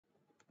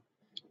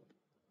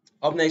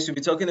Up next, we'll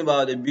be talking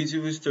about the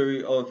beautiful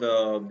story of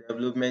the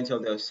development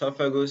of the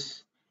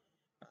esophagus,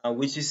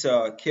 which is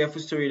a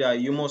careful story that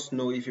you must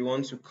know if you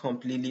want to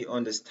completely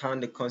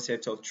understand the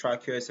concept of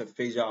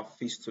tracheoesophageal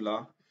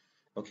fistula.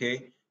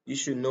 Okay, you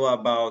should know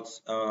about,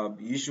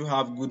 you should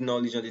have good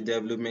knowledge of the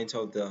development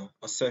of the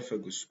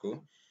esophagus,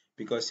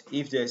 because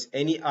if there's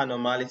any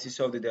abnormalities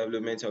of the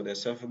development of the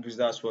esophagus,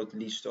 that's what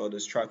leads to all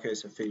those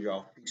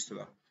tracheoesophageal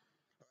fistula.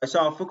 So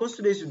our focus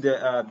today is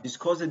to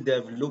discuss the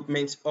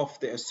development of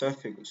the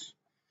esophagus.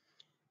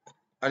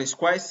 And it's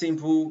quite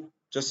simple,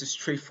 just a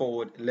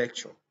straightforward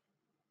lecture.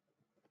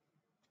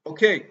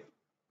 Okay,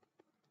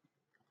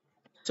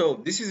 so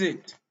this is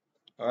it.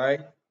 All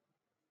right,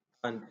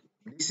 and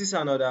this is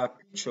another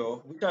picture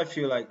which I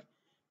feel like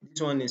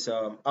this one is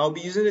I'll be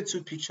using the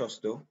two pictures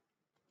though.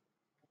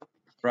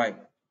 Right.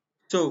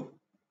 So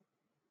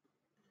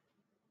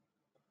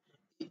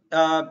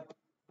uh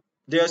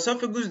the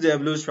esophagus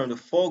develops from the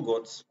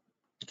foregut,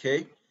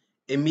 okay,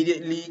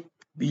 immediately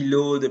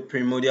below the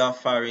primordial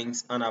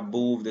pharynx and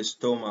above the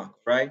stomach,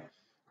 right?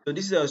 So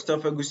this is the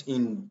esophagus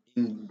in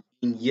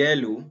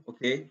yellow,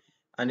 okay,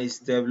 and it's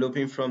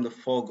developing from the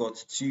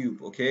foregut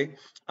tube, okay.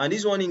 And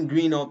this one in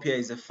green up here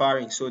is the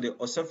pharynx. So the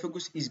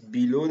esophagus is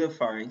below the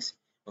pharynx,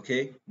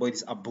 okay, but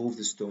it's above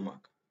the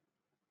stomach.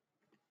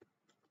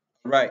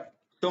 Right.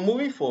 So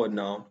moving forward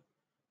now,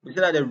 we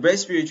say that the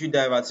respiratory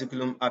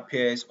diverticulum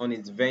appears on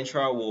its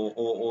ventral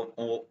wall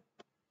or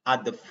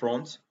at the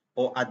front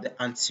or at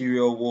the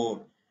anterior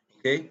wall.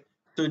 Okay,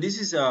 so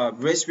this is a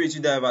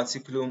respiratory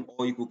diverticulum,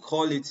 or you could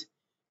call it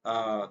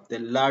the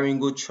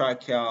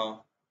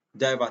laryngotracheal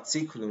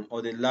diverticulum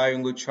or the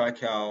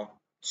laryngotracheal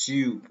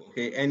tube.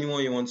 Okay,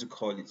 anyone you want to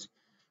call it.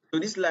 So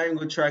this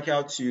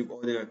laryngotracheal tube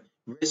or the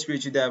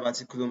respiratory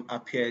diverticulum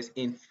appears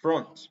in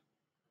front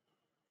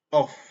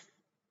of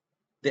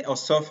the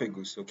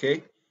esophagus.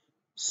 Okay,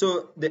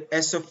 so the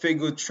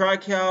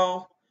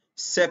esophagotracheal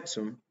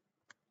septum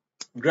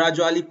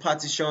gradually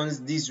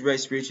partitions this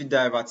respiratory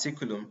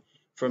diverticulum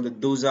from the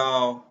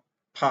dorsal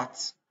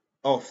part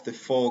of the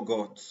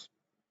foregut.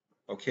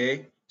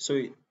 Okay,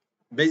 so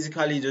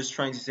basically just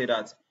trying to say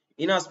that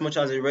in as much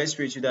as a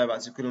respiratory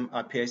diverticulum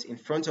appears in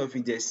front of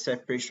it, there's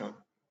separation.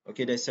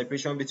 Okay, there's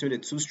separation between the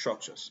two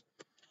structures.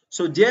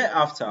 So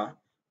thereafter,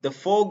 the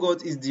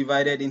foregut is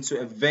divided into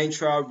a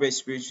ventral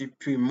respiratory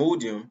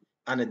primordium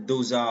and a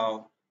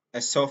dorsal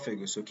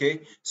esophagus.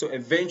 Okay, so a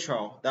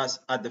ventral, that's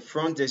at the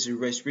front, there's a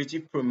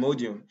respiratory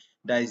primordium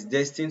that is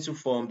destined to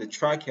form the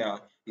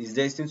trachea, is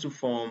destined to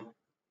form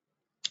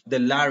the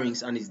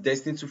larynx, and is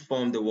destined to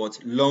form the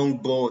what, lung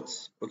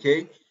buds.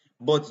 Okay,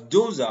 but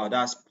dorsal,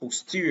 that's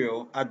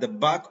posterior, at the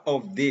back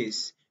of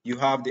this you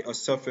have the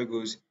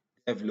esophagus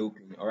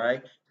developing. All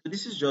right, so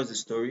this is just the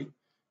story.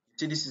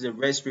 See, this is a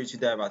respiratory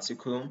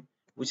diverticulum,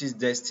 which is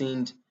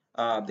destined.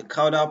 The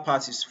caudal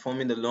part is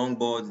forming the lung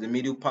buds, the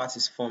middle part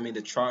is forming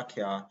the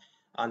trachea,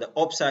 and the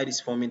upside is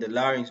forming the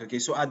larynx. Okay,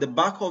 so at the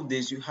back of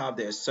this, you have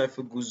the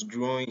esophagus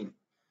growing.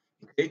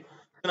 Okay,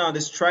 so now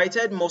the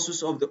striated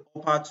muscles of the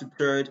upper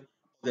two-third of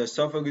the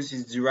esophagus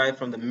is derived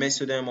from the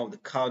mesoderm of the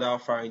caudal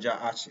pharyngeal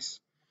arches.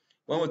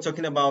 When we're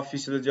talking about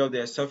physiology of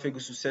the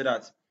esophagus, we say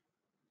that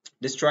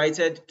the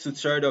striated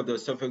two-third of the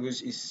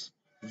esophagus is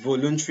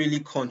voluntarily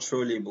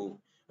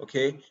controllable,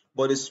 okay?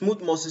 But the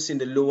smooth muscles in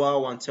the lower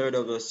one-third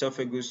of the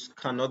esophagus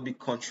cannot be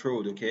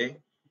controlled, okay?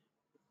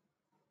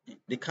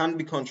 They can't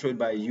be controlled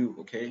by you,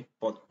 okay?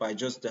 But by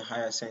just the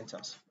higher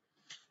centers.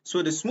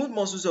 So the smooth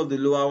muscles of the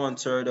lower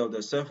one-third of the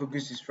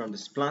esophagus is from the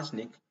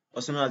splanchnic,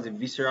 also known as the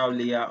visceral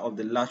layer of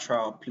the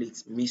lateral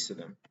plate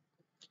mesoderm,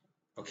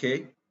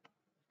 okay?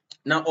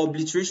 Now,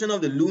 obliteration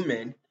of the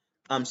lumen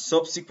and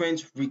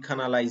subsequent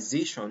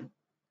recanalization,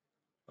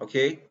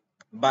 okay,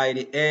 by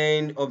the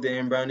end of the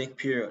embryonic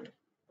period.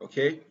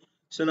 Okay,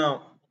 so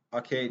now,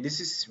 okay,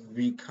 this is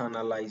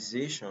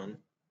recanalization.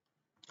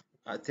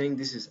 I think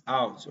this is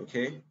out.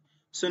 Okay,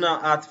 so now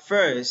I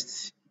think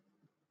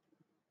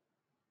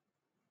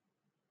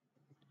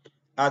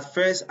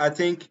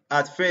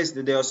at first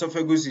the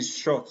esophagus is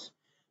short,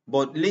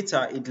 but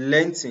later it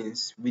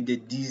lengthens with the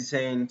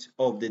descent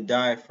of the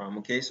diaphragm.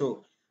 Okay,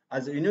 so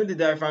as you know, the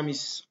diaphragm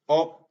is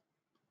up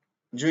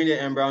during the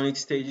embryonic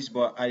stages,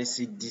 but as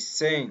it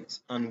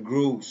descends and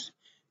grows,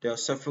 the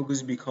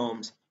esophagus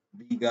becomes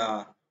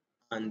bigger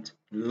and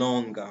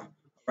longer.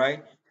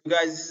 Right? So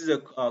guys, this is a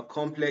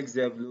complex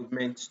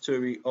development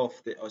story of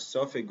the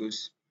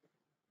esophagus,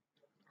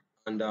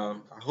 and I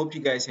hope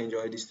you guys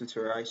enjoyed this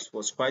tutorial. It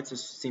was quite a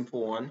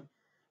simple one,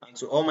 and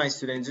to all my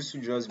students, this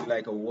will just be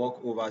like a walk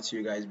over to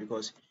you guys,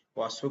 because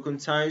we have spoken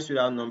times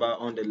without number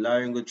on the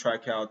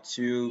laryngotracheal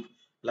tube,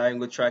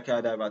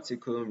 laryngotracheal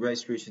diverticulum,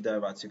 respiratory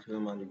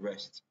diverticulum, and the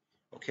rest.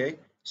 Okay,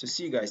 so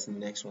see you guys in the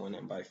next one,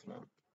 and bye for now.